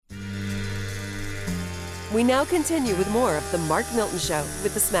We now continue with more of The Mark Milton Show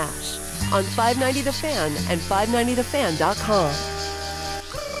with The Smash on 590 The Fan and 590thefan.com.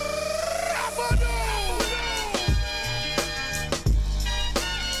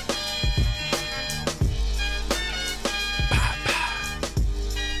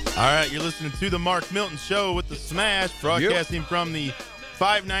 All right, you're listening to The Mark Milton Show with The Smash, broadcasting from the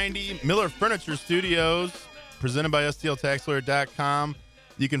 590 Miller Furniture Studios, presented by STLTaxLawyer.com.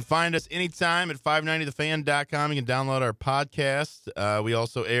 You can find us anytime at 590thefan.com. You can download our podcast. We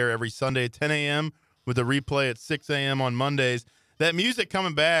also air every Sunday at 10 a.m. with a replay at 6 a.m. on Mondays. That music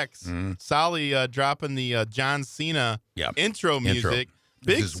coming back, Solly dropping the John Cena intro music.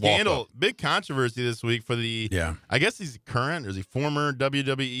 Big scandal, big controversy this week for the, I guess he's current, or is he former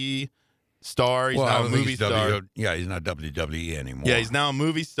WWE star? He's now a movie star. He's not WWE anymore. Yeah, he's now a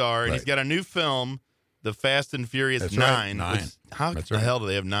movie star, and he's got a new film, The Fast and Furious 9. How the hell do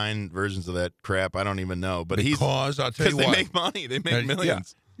they have 9 versions of that crap? I don't even know. But I'll tell you they make money. They make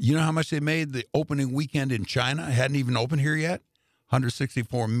millions. Yeah. You know how much they made the opening weekend in China? It hadn't even opened here yet.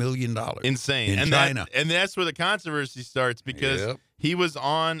 $164 million. Insane. In China. And that's where the controversy starts, because he was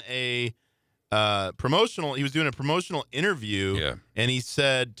on a he was doing a promotional interview, and he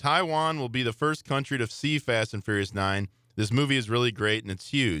said Taiwan will be the first country to see Fast and Furious 9. This movie is really great, and it's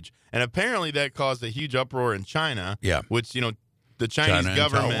huge. And apparently that caused a huge uproar in China, which, the Chinese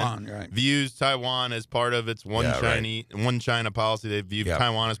government views Taiwan as part of its one China policy. They view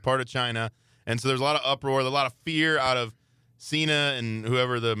Taiwan as part of China. And so there's a lot of uproar, a lot of fear out of Cena and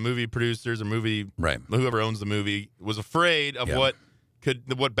whoever the movie producers or whoever owns the movie was afraid of what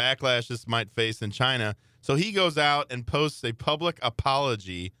backlash this might face in China. So he goes out and posts a public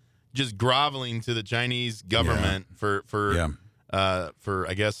apology, just groveling to the Chinese government for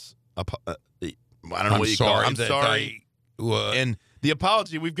I guess I don't know what you call it. I'm sorry. And the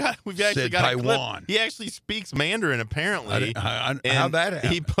apology we've actually got Taiwan. A clip. He actually speaks Mandarin apparently. How that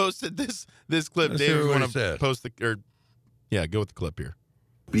happened? He posted this clip. Let's Dave, see you what want to post go with the clip here.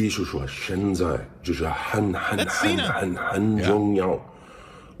 必须说现在就是很重要，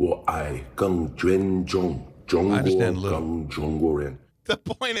我爱更尊重中国更中国人。 The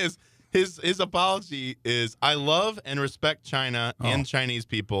point is, his apology is, I love and respect China and Chinese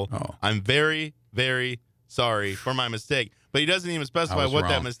people. I'm very, very sorry for my mistake. But he doesn't even specify what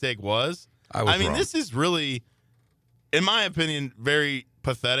that mistake was. I mean, this is really, in my opinion, very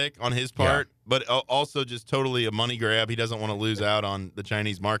pathetic on his part, but also just totally a money grab. He doesn't want to lose out on the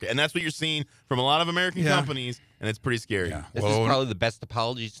Chinese market. And that's what you're seeing from a lot of American companies, and it's pretty scary. This is probably the best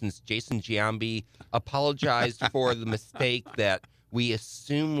apology since Jason Giambi apologized for the mistake that we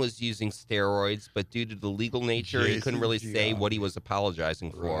assume was using steroids, but due to the legal nature, he couldn't really say what he was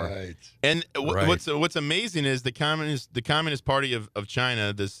apologizing for. Right. And what's amazing is the Communist Party of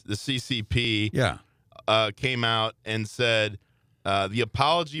China, the CCP, came out and said the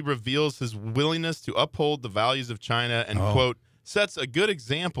apology reveals his willingness to uphold the values of China and, quote, sets a good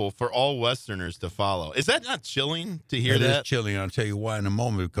example for all Westerners to follow. Is that not chilling to hear that? It is chilling. I'll tell you why in a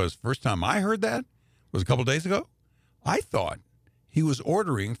moment, because first time I heard that was a couple days ago. I thought he was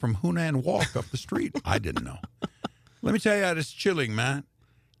ordering from Hunan Walk up the street. I didn't know. Let me tell you, it's chilling, man.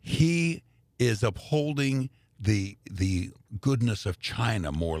 He is upholding the goodness of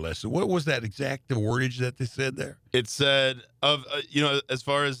China, more or less. What was that exact wordage that they said there? It said, as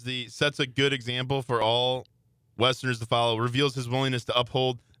far as sets a good example for all Westerners to follow, reveals his willingness to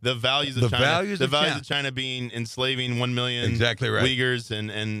uphold the values of China. The values of China being enslaving 1 million Uyghurs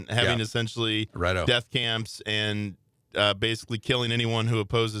and having essentially death camps and basically killing anyone who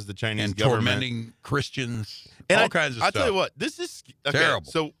opposes the Chinese government. Tormenting Christians, and all kinds of stuff. I'll tell you what, this is terrible.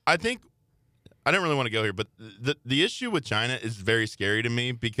 So I think, I don't really want to go here, but the issue with China is very scary to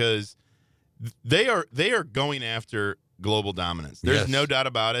me because they are going after global dominance. There's no doubt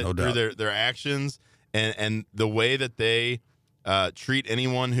about it through their actions and the way that they treat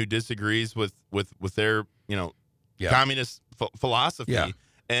anyone who disagrees with their communist philosophy. Yeah.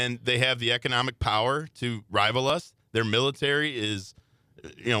 And they have the economic power to rival us. Their military is,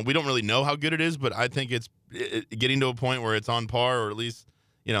 we don't really know how good it is, but I think it's getting to a point where it's on par, or at least,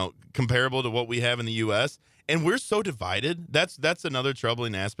 comparable to what we have in the U.S. And we're so divided. That's another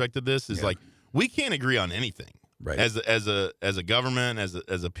troubling aspect of this is like we can't agree on anything. Right. As a government,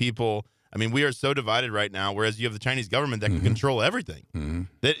 as a people. I mean, we are so divided right now. Whereas you have the Chinese government that can control everything.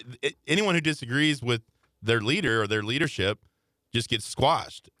 That anyone who disagrees with their leader or their leadership just gets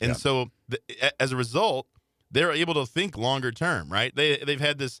squashed. And so as a result, they're able to think longer term, right? They've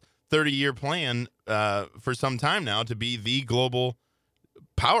had this 30-year plan for some time now to be the global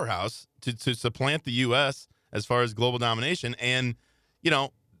powerhouse to supplant the U.S. as far as global domination. And,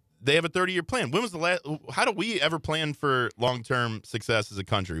 they have a 30-year plan. When was the last? How do we ever plan for long-term success as a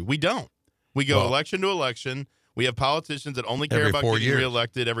country? We don't. We go election to election. We have politicians that only care about getting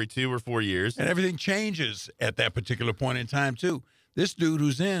reelected every 2 or 4 years. And everything changes at that particular point in time, too. This dude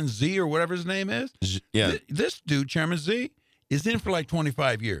who's in, Z or whatever his name is, this dude, Chairman Z, is in for like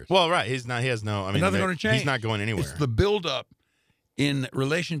 25 years. Well, right. He's not. He has no. I mean, nothing going to change. He's not going anywhere. It's the buildup in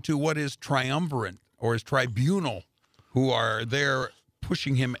relation to what is triumvirate or his tribunal, who are there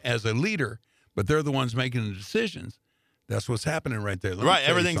pushing him as a leader, but they're the ones making the decisions. That's what's happening right there. Right.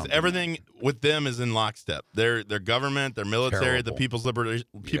 Everything with them is in lockstep. Their government, their military, the People's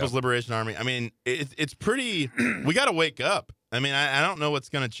Liberation Army. I mean, it's pretty. We got to wake up. I mean, I don't know what's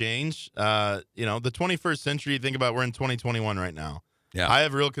going to change. The 21st century. Think about we're in 2021 right now. Yeah. I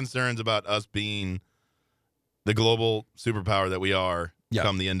have real concerns about us being the global superpower that we are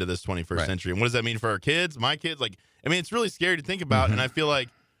come the end of this 21st century. And what does that mean for our kids? My kids, it's really scary to think about. And I feel like,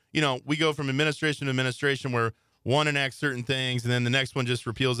 we go from administration to administration where one enacts certain things and then the next one just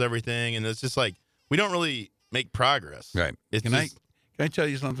repeals everything. And it's just like, we don't really make progress. Right. Can I tell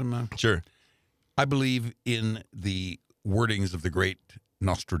you something, man? Sure. I believe in the wordings of the great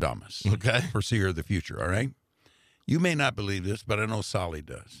Nostradamus. Okay. Foreseer of the future, all right? You may not believe this, but I know Solly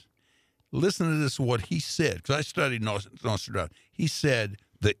does. Listen to this, what he said, because I studied Nostradamus. He said,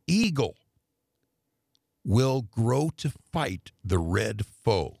 the eagle will grow to fight the red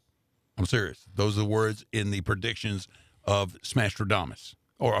foe. I'm serious. Those are the words in the predictions of Smashtradamus.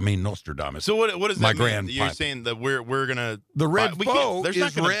 Nostradamus. So what does that mean? You're pipe. Saying that we're going to... The red foe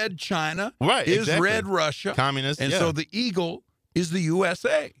is red China. Right, is exactly. red Russia. Communist, And so the eagle is the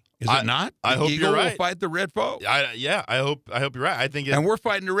USA. Is it not? I hope you're right. The eagle will fight the red foe. I hope you're right. I think and we're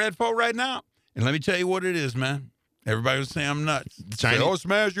fighting the red foe right now. And let me tell you what it is, man. Everybody was saying I'm nuts. Chinese.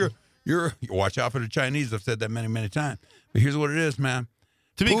 Smash, you're watch out for the Chinese. I've said that many, many times. But here's what it is, man.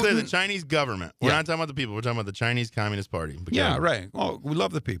 To be clear, the Chinese government. We're not talking about the people. We're talking about the Chinese Communist Party. Right. Oh, we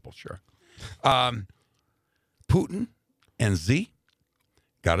love the people, sure. Putin and Z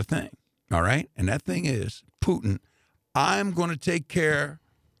got a thing, all right? And that thing is, Putin, I'm going to take care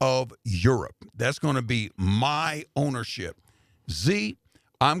of Europe. That's going to be my ownership. Z,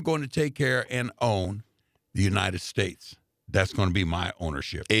 I'm going to take care and own the United States. That's going to be my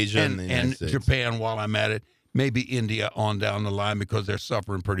ownership. Asia and the United States. Japan, while I'm at it. Maybe India on down the line because they're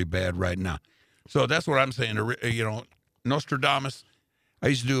suffering pretty bad right now. So that's what I'm saying. Nostradamus, I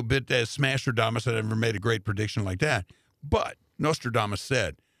used to do a bit as Smashtradamus. I never made a great prediction like that. But Nostradamus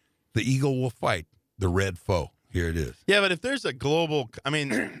said, the eagle will fight the red foe. Here it is. Yeah, but if there's a global,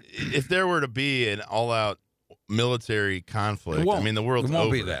 if there were to be an all-out military conflict, the world's over. It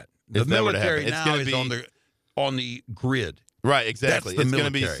won't be that. The military now is on the grid. Right, exactly. It's going to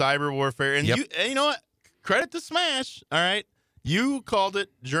be cyber warfare. And you know what? Credit to Smash, all right? You called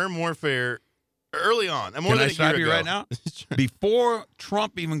it germ warfare early on. Can I stop you right now? Before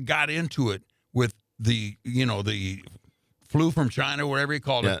Trump even got into it with the flu from China, whatever he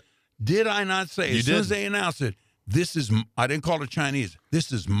called it, did I not say, as soon as they announced it, I didn't call it Chinese.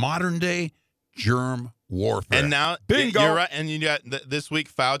 This is modern day germ warfare. And now, bingo. You're right. And you got this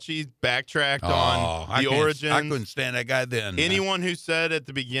week, Fauci backtracked on the origins. I couldn't stand that guy then. Anyone who said at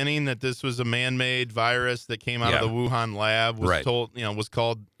the beginning that this was a man-made virus that came out of the Wuhan lab was told, was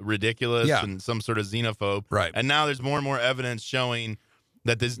called ridiculous and some sort of xenophobe. Right. And now there's more and more evidence showing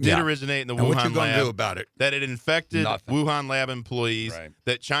that this did originate in the Wuhan lab. What you gonna do about it? That it infected Wuhan lab employees. Right.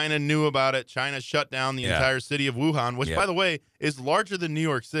 That China knew about it. China shut down the entire city of Wuhan, which, by the way, is larger than New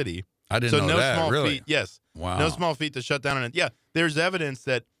York City. I didn't know that, small really? Feat, yes. Wow. No small feat to shut down. There's evidence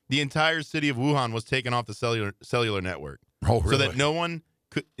that the entire city of Wuhan was taken off the cellular network. Oh, really? So that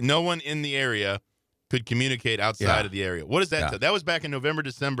no one in the area could communicate outside of the area. What is that? That was back in November,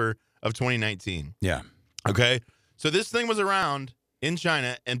 December of 2019. Yeah. Okay. So this thing was around in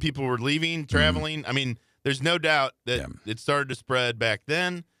China, and people were leaving, traveling. There's no doubt that it started to spread back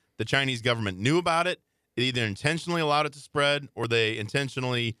then. The Chinese government knew about it. It either intentionally allowed it to spread, or they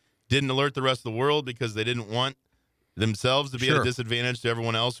intentionally didn't alert the rest of the world because they didn't want themselves to be at a disadvantage to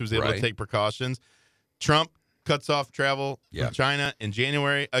everyone else who's able to take precautions. Trump cuts off travel from China in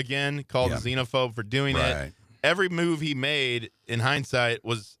January, again, called a xenophobe for doing it. Every move he made, in hindsight,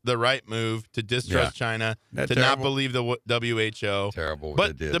 was the right move to distrust China, not believe the WHO. Terrible.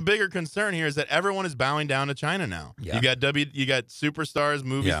 But the bigger concern here is that everyone is bowing down to China now. Yeah. You got superstars,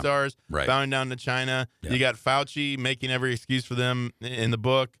 movie stars bowing down to China. Yeah. You got Fauci making every excuse for them in the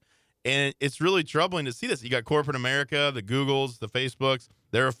book. And it's really troubling to see this. You got corporate America, the Googles, the Facebooks.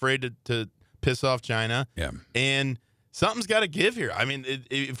 They're afraid to piss off China. Yeah. And something's got to give here.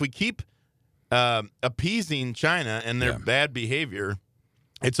 If we keep appeasing China and their bad behavior,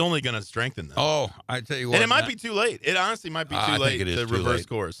 It's only going to strengthen them. Oh, I tell you what. And it might be too late. It honestly might be too late to reverse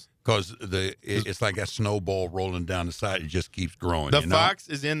course. Because it's like a snowball rolling down the side. It just keeps growing. The fox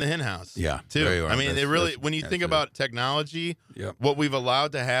is in the hen house. Yeah, too. There you are. I mean, when you think about technology, what we've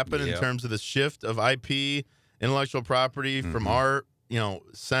allowed to happen in terms of the shift of IP, intellectual property from our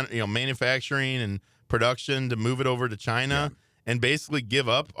manufacturing and production to move it over to China and basically give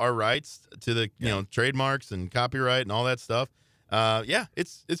up our rights to the trademarks and copyright and all that stuff.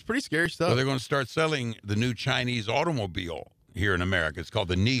 It's pretty scary stuff. Well, they're going to start selling the new Chinese automobile here in America. It's called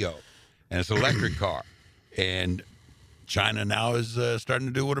the Neo, and it's an electric car. And China now is starting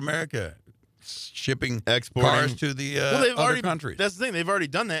to do what America, exporting cars to the other countries. That's the thing. They've already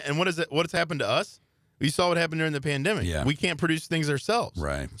done that. And what's happened to us? We saw what happened during the pandemic. Yeah. We can't produce things ourselves.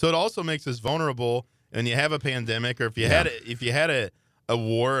 Right. So it also makes us vulnerable. And you have a pandemic, or if you had a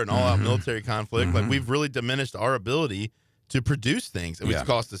war, an all-out military conflict, like we've really diminished our ability to produce things. It's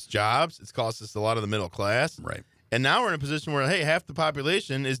cost us jobs. It's cost us a lot of the middle class. Right. And now we're in a position where, hey, half the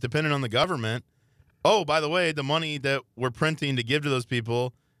population is dependent on the government. Oh, by the way, the money that we're printing to give to those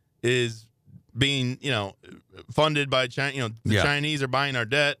people is being, funded by China. The Chinese are buying our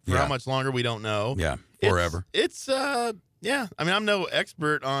debt for how much longer we don't know. Yeah, forever. I mean, I'm no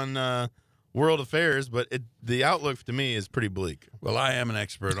expert on world affairs, but the outlook to me is pretty bleak. Well, I am an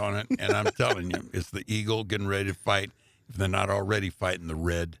expert on it, and I'm telling you, it's the eagle getting ready to fight. If they're not already fighting the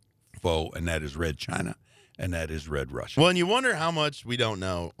red foe, and that is red China, and that is red Russia. Well, and you wonder how much we don't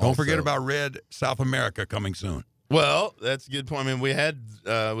know. Don't forget about red South America coming soon. Well, that's a good point. I mean, we had,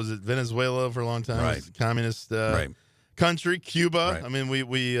 was it Venezuela for a long time? Right. It was a communist country. Cuba. Right. I mean,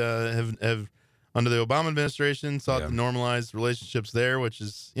 we have under the Obama administration sought to normalize relationships there, which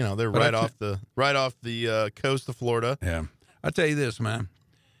is, they're right off the coast of Florida. Yeah. I'll tell you this, man.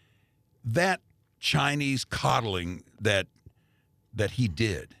 That Chinese coddling that he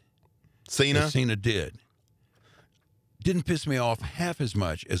did, Cena did, didn't piss me off half as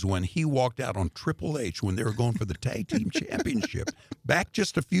much as when he walked out on Triple H when they were going for the tag team championship back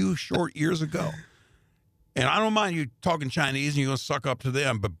just a few short years ago. And I don't mind you talking Chinese and you're going to suck up to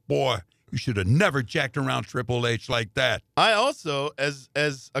them, but boy, you should have never jacked around Triple H like that. I also, as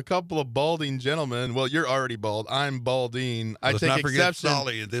a couple of balding gentlemen, well, you're already bald. I'm balding. I take exception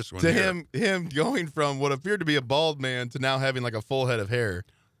to him going from what appeared to be a bald man to now having like a full head of hair.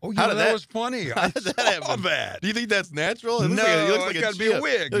 Oh, yeah, that was funny. How did that happen? Do you think that's natural? It looks like it's got to be a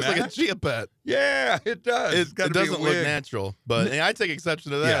wig. It looks like a chia pet. Yeah, it does. It doesn't look natural, but I take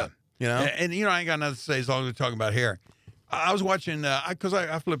exception to that. Yeah. And I ain't got nothing to say as long as we're talking about hair. I was watching, because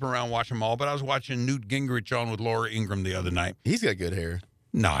I flip around watch them all, but I was watching Newt Gingrich on with Laura Ingraham the other night. He's got good hair.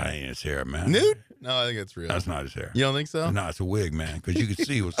 No, that ain't his hair, man. Newt? No, I think it's real. That's not his hair. You don't think so? No, it's a wig, man, because you could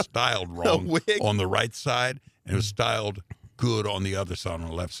see it was styled wrong on the right side, and it was styled good on the other side, on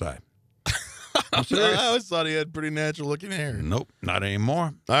the left side. I'm serious. I always thought he had pretty natural looking hair. Nope, not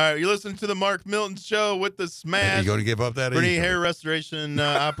anymore. All right, you're listening to the Mark Milton Show with the Smash. You're going to give up that? For any hair restoration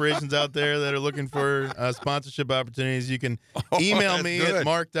operations out there that are looking for sponsorship opportunities, you can email me at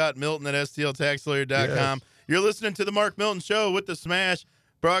mark.milton@stltaxlawyer.com. Yes. You're listening to the Mark Milton Show with the Smash,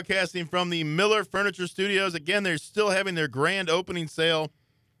 broadcasting from the Miller Furniture Studios. Again, they're still having their grand opening sale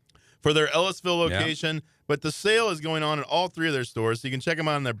for their Ellisville location, but the sale is going on in all three of their stores. So you can check them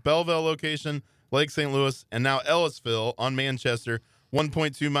out in their Belleville location, Lake St. Louis, and now Ellisville on Manchester,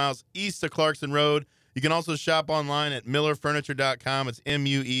 1.2 miles east of Clarkson Road. You can also shop online at millerfurniture.com. It's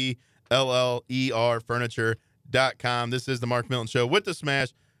MUELLER furniture.com. This is the Mark Milton Show with the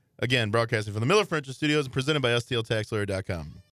Smash. Again, broadcasting from the Miller Furniture Studios and presented by STLTaxLawyer.com.